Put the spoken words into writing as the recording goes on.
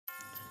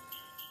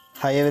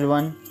Hi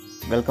everyone,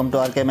 welcome to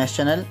RKMS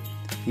channel.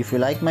 If you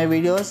like my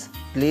videos,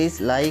 please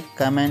like,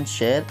 comment,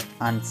 share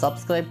and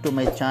subscribe to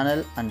my channel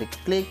and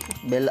click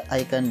bell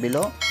icon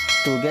below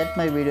to get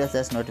my videos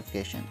as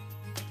notification.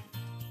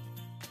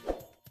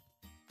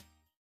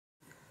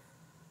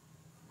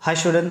 Hi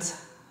students,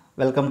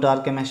 welcome to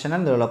RKMS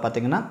channel. இதில்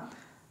பார்த்தீங்கன்னா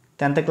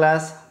 10th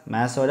class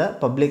maths ஓட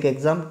public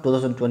exam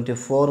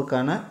 2024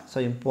 கான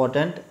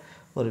important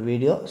ஒரு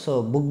video. So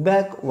book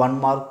back 1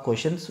 mark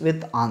questions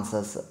with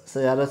answers. So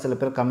யாரோ சில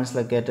பேர்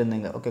கமெண்ட்ஸில்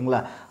கேட்டிருந்தீங்க, ஓகேங்களா,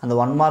 அந்த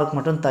 1 mark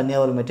மட்டும்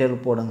தனியாக ஒரு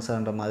மெட்டீரியல் போடுங்க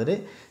சார்ன்ற மாதிரி.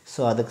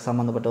 ஸோ அதுக்கு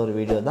சம்மந்தப்பட்ட ஒரு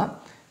வீடியோ தான்.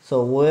 ஸோ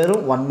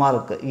வெறும் 1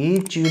 mark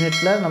ஈச்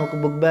யூனிட்டில்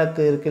நமக்கு புக்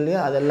பேக் இருக்குது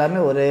இல்லையா, அது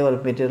எல்லாமே ஒரே ஒரு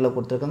மெட்டீரியலில்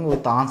கொடுத்துருக்காங்க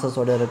வித்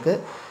ஆன்சர்ஸோடு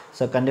இருக்குது.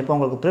 ஸோ கண்டிப்பாக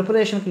உங்களுக்கு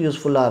ப்ரிப்பரேஷனுக்கு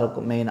யூஸ்ஃபுல்லாக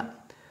இருக்கும் மெயினாக.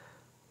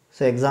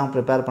 ஸோ எக்ஸாம்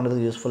ப்ரிப்பேர்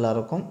பண்ணுறதுக்கு யூஸ்ஃபுல்லாக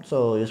இருக்கும். ஸோ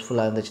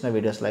யூஸ்ஃபுல்லாக இருந்துச்சுன்னா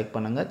வீடியோஸ் லைக்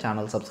பண்ணுங்கள்,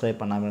 சேனல் சப்ஸ்கிரைப்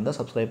பண்ணாமல் இருந்தால்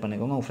சப்ஸ்கிரைப்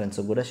பண்ணிக்கோங்க, உங்கள்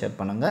ஃப்ரெண்ட்ஸுக்கு கூட ஷேர்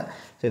பண்ணுங்கள்.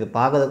 ஸோ இது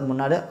பார்க்கறதுக்கு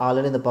முன்னாடி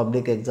ஆல்ரெடி இந்த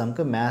பப்ளிக்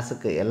எக்ஸாமுக்கு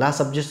மேத்ஸுக்கு எல்லா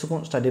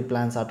சப்ஜெக்ட்ஸுக்கும் ஸ்டடி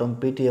பிளான்ஸ் ஆட்டும்,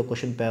 பிடிஏ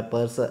கொஷின்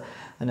பேப்பர்ஸ்,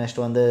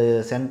 நெக்ஸ்ட் வந்து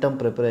centum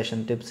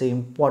preparation tips,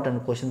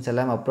 important questions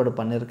எல்லாமே அப்லோட்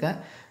பண்ணியிருக்கேன்.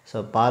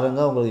 ஸோ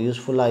பாருங்கள், உங்களுக்கு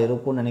யூஸ்ஃபுல்லாக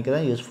இருக்கும்னு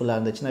நினைக்கிறேன். யூஸ்ஃபுல்லாக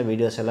இருந்துச்சுன்னா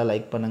வீடியோஸ் எல்லாம்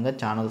லைக் பண்ணுங்கள்,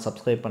 சேனல்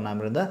சப்ஸ்கிரைப்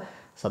பண்ணாமல் இருந்தால்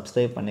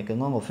சப்ஸ்கிரைப்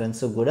பண்ணிக்கோங்க, உங்கள்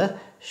ஃப்ரெண்ட்ஸுக்கு கூட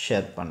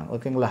ஷேர் பண்ணுங்கள்,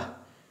 ஓகேங்களா.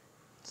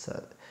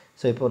 சரி,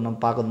 ஸோ இப்போ நம்ம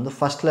பார்க்குறது வந்து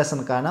ஃபஸ்ட்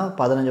லெசனுக்கான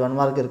 15 1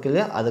 mark இருக்கு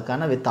இல்லையா,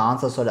 அதுக்கான வித்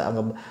ஆன்சர்ஸோட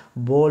அங்கே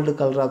போல்டு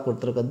கலராக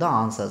கொடுத்துருக்கிறது தான்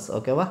ஆன்சர்ஸ்,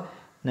 ஓகேவா.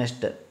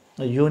 Next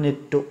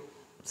unit 2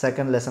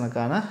 second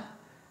லெசனுக்கான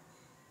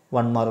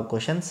 1 mark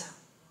questions.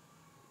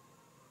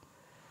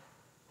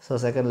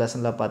 So second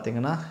லெசனில்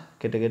பார்த்தீங்கன்னா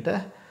கிட்டத்தட்ட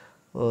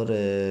ஒரு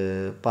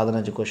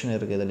 15 கொஷின்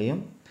இருக்குது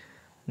இதுலேயும்.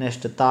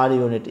 நெக்ஸ்ட்டு தேர்ட்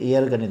யூனிட்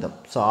இயற்கணிதம்,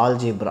 ஸோ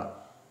ஆல்ஜீப்ரா,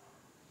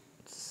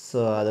 ஸோ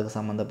அதுக்கு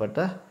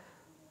சம்மந்தப்பட்ட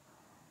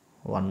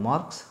 1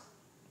 marks.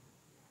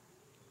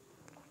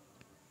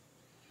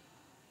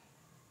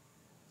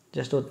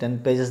 ஜஸ்ட் ஒரு 10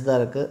 pages தான்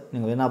இருக்குது.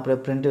 நீங்கள் வேணால் அப்படியே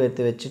பிரிண்ட்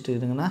எடுத்து வச்சுட்டு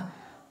இருந்தீங்கன்னா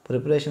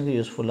ப்ரிப்பரேஷனுக்கு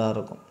யூஸ்ஃபுல்லாக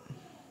இருக்கும்,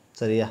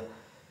 சரியா.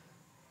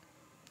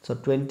 ஸோ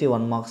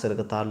 21 marks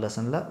இருக்குது தேர்ட்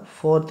லெசனில்.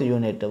 ஃபோர்த்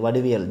யூனிட்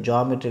வடிவியல்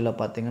ஜியாமெட்ரியில்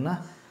பார்த்தீங்கன்னா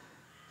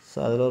ஸோ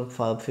அதில் ஒரு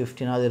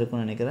 15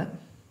 இருக்குன்னு நினைக்கிறேன்.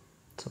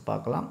 ஸோ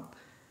பார்க்கலாம்.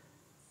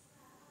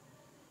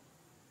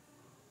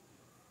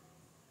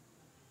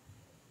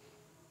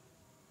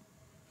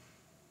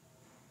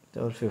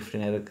 ஒரு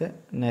 15 இருக்குது.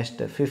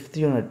 நெக்ஸ்ட்டு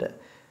 5th யூனிட்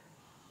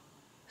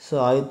ஸோ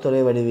ஆய்வுத்துறை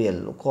வடிவியல்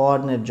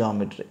கோஆர்டினேட்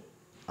ஜியாமெட்ரி,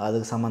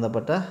 அதுக்கு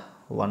சம்மந்தப்பட்ட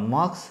 1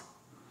 marks.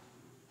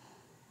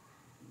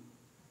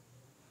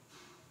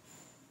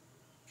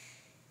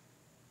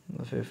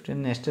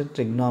 நெக்ஸ்ட்டு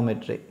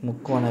ட்ரிக்னாமெட்ரி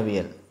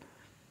முக்கோணவியல்,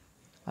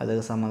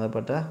 அதுக்கு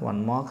சம்மந்தப்பட்ட 1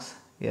 marks.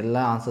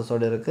 எல்லா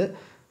ஆன்சர்ஸோடு இருக்குது,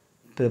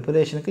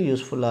 ப்ரிப்பரேஷனுக்கு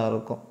யூஸ்ஃபுல்லாக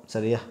இருக்கும்,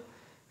 சரியா.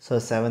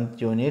 So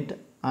 7th unit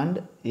and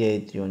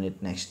 8th unit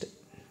next,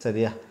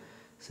 சரியா.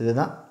 ஸோ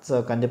இதுதான். ஸோ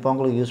கண்டிப்பாக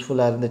உங்களுக்கு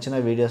யூஸ்ஃபுல்லாக இருந்துச்சுன்னா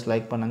வீடியோஸ்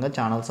லைக் பண்ணுங்கள்,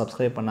 சேனல்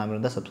சப்ஸ்கிரைப் பண்ணாமல்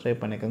இருந்தால் சப்ஸ்கிரைப்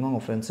பண்ணிக்கோங்க,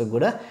 உங்கள் ஃப்ரெண்ட்ஸுக்கு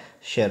கூட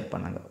ஷேர்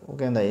பண்ணுங்கள்,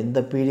 ஓகே.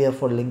 இந்த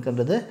பிடிஎஃப்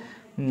லிங்க்ன்றது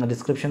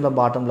டிஸ்கிரிப்ஷனில்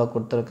பாட்டமில்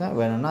கொடுத்துருக்கேன்,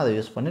 வேணும்னா அதை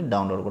யூஸ் பண்ணி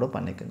டவுன்லோட் கூட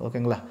பண்ணிக்கோங்க,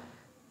 ஓகேங்களா.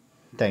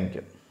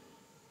 தேங்க்யூ.